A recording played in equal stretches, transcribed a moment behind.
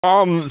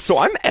So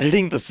I'm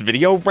editing this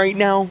video right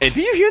now. And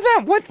do you hear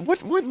that?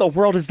 What in the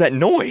world is that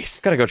noise?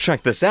 Gotta go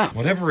check this out.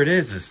 Whatever it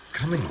is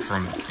coming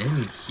from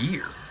in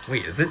here.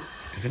 Wait, is it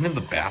in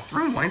the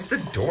bathroom? Why is the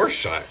door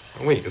shut?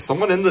 Wait, is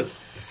someone in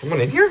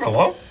here?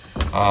 Hello?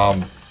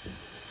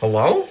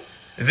 Hello?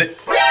 Is it?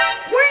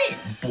 Wait,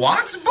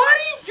 Blox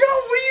buddy? Yo,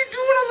 what are you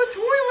doing on the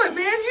toilet,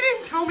 man? You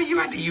didn't tell me you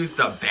had to use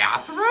the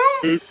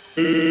bathroom?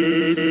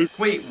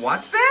 Wait,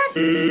 what's that?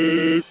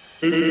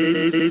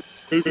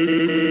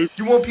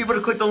 You want people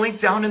to click the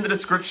link down in the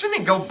description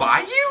and go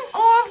buy you?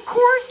 Oh, of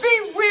course they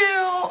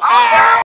will. Oh,